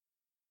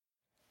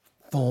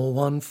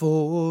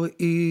414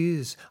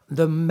 is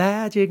the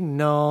magic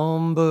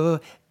number,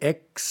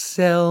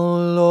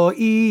 XL or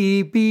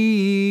EB.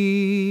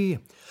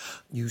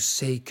 You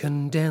say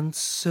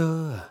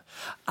condenser,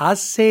 I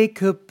say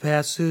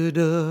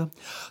capacitor.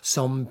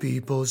 Some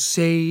people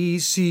say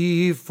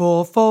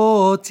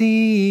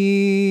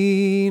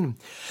C414.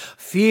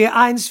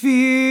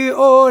 414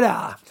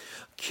 oder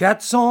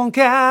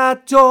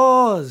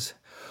 414.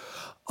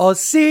 Or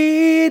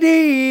CDXIV.